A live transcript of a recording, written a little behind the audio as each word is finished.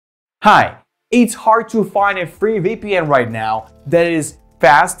Hi, it's hard to find a free VPN right now that is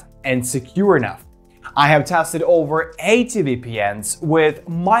fast and secure enough. I have tested over 80 VPNs with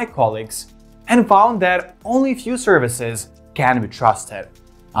my colleagues and found that only few services can be trusted.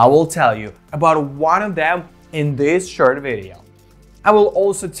 I will tell you about one of them in this short video. I will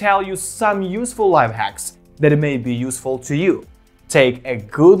also tell you some useful life hacks that may be useful to you. Take a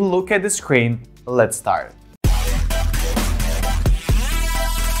good look at the screen. Let's start.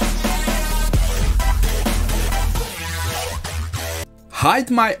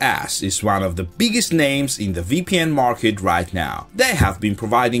 HideMyAss is one of the biggest names in the VPN market right now. They have been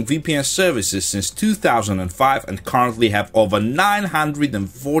providing VPN services since 2005 and currently have over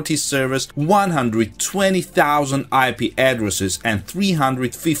 940 servers, 120,000 IP addresses and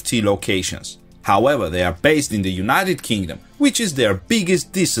 350 locations. However, they are based in the United Kingdom, which is their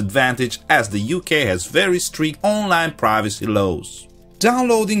biggest disadvantage as the UK has very strict online privacy laws.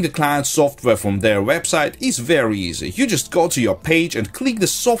 Downloading the client software from their website is very easy. You just go to your page and click the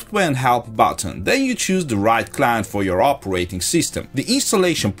Software and Help button. Then you choose the right client for your operating system. The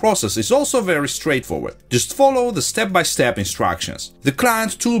installation process is also very straightforward. Just follow the step-by-step instructions. The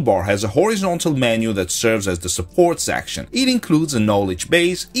client toolbar has a horizontal menu that serves as the support section. It includes a knowledge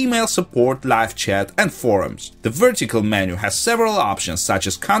base, email support, live chat, and forums. The vertical menu has several options such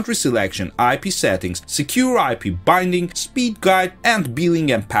as country selection, IP settings, secure IP binding, speed guide, and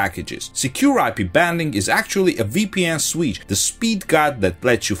billing and packages. Secure IP banding is actually a VPN switch, the speed guide that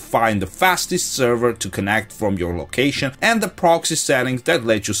lets you find the fastest server to connect from your location, and the proxy settings that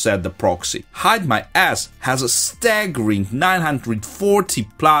let you set the proxy. HideMyAss has a staggering 940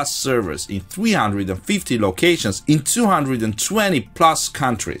 plus servers in 350 locations in 220 plus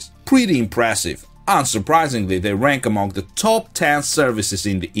countries. Pretty impressive. Unsurprisingly, they rank among the top 10 services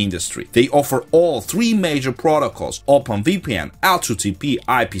in the industry. They offer all three major protocols: OpenVPN, L2TP,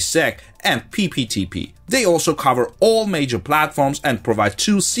 IPsec, and PPTP. They also cover all major platforms and provide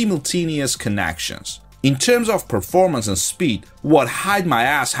two simultaneous connections. In terms of performance and speed, what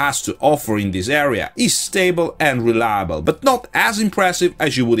HideMyAss has to offer in this area is stable and reliable, but not as impressive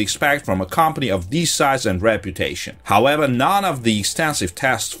as you would expect from a company of this size and reputation. However, none of the extensive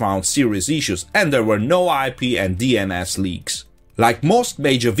tests found serious issues, and there were no IP and DNS leaks. Like most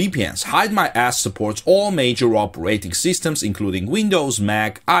major VPNs, HideMyAss supports all major operating systems including Windows,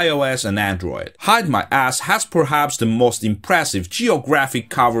 Mac, iOS, and Android. HideMyAss has perhaps the most impressive geographic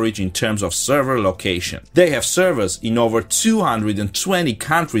coverage in terms of server location. They have servers in over 220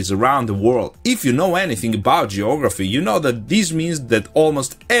 countries around the world. If you know anything about geography, you know that this means that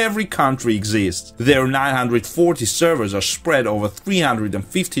almost every country exists. Their 940 servers are spread over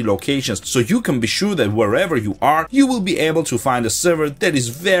 350 locations, so you can be sure that wherever you are, you will be able to find a server that is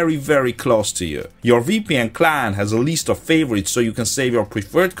very close to you. Your VPN client has a list of favorites so you can save your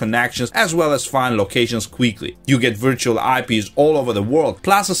preferred connections as well as find locations quickly. You get virtual IPs all over the world,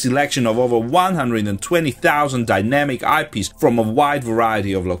 plus a selection of over 120,000 dynamic IPs from a wide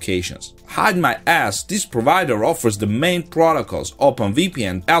variety of locations. HideMyAss, this provider offers the main protocols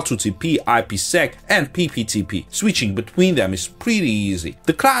OpenVPN, L2TP, IPsec, and PPTP. Switching between them is pretty easy.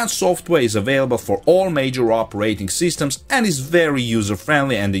 The client software is available for all major operating systems and is very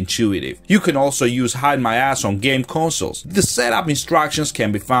user-friendly and intuitive. You can also use HideMyAss on game consoles. The setup instructions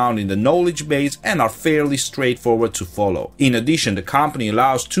can be found in the knowledge base and are fairly straightforward to follow. In addition, the company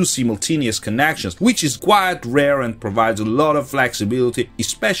allows two simultaneous connections, which is quite rare and provides a lot of flexibility,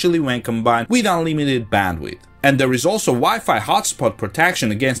 especially when combined with unlimited bandwidth. And there is also Wi-Fi hotspot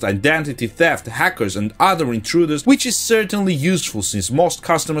protection against identity theft, hackers, and other intruders, which is certainly useful since most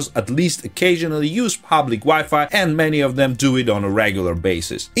customers at least occasionally use public Wi-Fi and many of them do it on a regular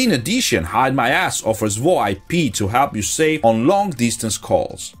basis. In addition, HideMyAss offers VoIP to help you save on long-distance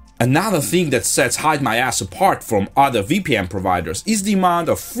calls. Another thing that sets HideMyAss apart from other VPN providers is the amount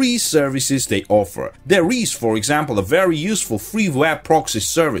of free services they offer. There is, for example, a very useful free web proxy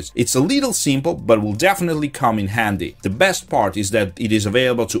service. It's a little simple, but will definitely come in handy. The best part is that it is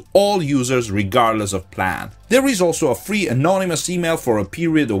available to all users regardless of plan. There is also a free anonymous email for a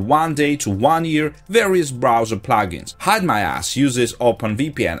period of 1 day to 1 year, various browser plugins. HideMyAss uses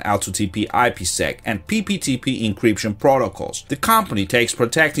OpenVPN, L2TP, IPsec, and PPTP encryption protocols. The company takes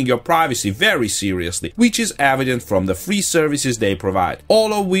protecting your privacy very seriously, which is evident from the free services they provide,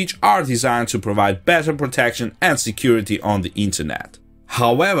 all of which are designed to provide better protection and security on the internet.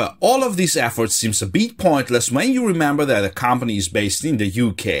 However, all of these efforts seems a bit pointless when you remember that the company is based in the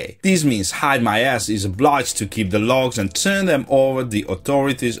UK. This means HideMyAss is obliged to keep the logs and turn them over to the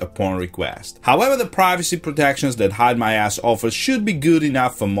authorities upon request. However, the privacy protections that HideMyAss offers should be good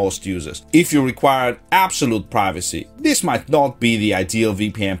enough for most users. If you require absolute privacy, this might not be the ideal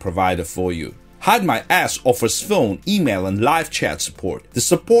VPN provider for you. HideMyAss offers phone, email, and live chat support. The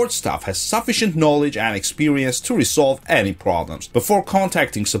support staff has sufficient knowledge and experience to resolve any problems. Before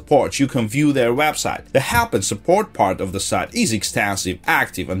contacting support, you can view their website. The help and support part of the site is extensive,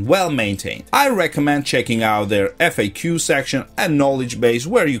 active, and well maintained. I recommend checking out their FAQ section and knowledge base,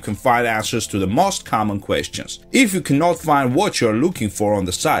 where you can find answers to the most common questions. If you cannot find what you are looking for on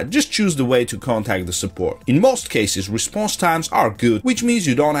the site, just choose the way to contact the support. In most cases, response times are good, which means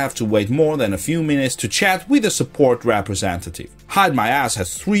you don't have to wait more than a few minutes to chat with a support representative. HideMyAss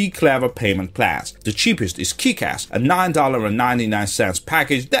has 3 clever payment plans. The cheapest is Kick-Ass, a $9.99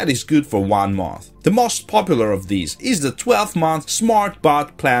 package that is good for 1 month. The most popular of these is the 12-month Smart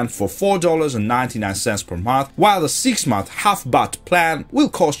Bot plan for $4.99 per month, while the 6-month Half Bot plan will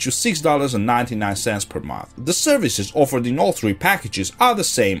cost you $6.99 per month. The services offered in all 3 packages are the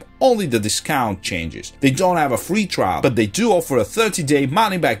same, only the discount changes. They don't have a free trial, but they do offer a 30-day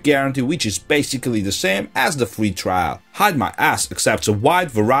money-back guarantee, which is basically the same as the free trial. HideMyAss accepts a wide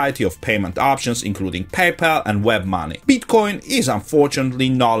variety of payment options, including PayPal and web money. Bitcoin is unfortunately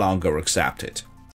no longer accepted.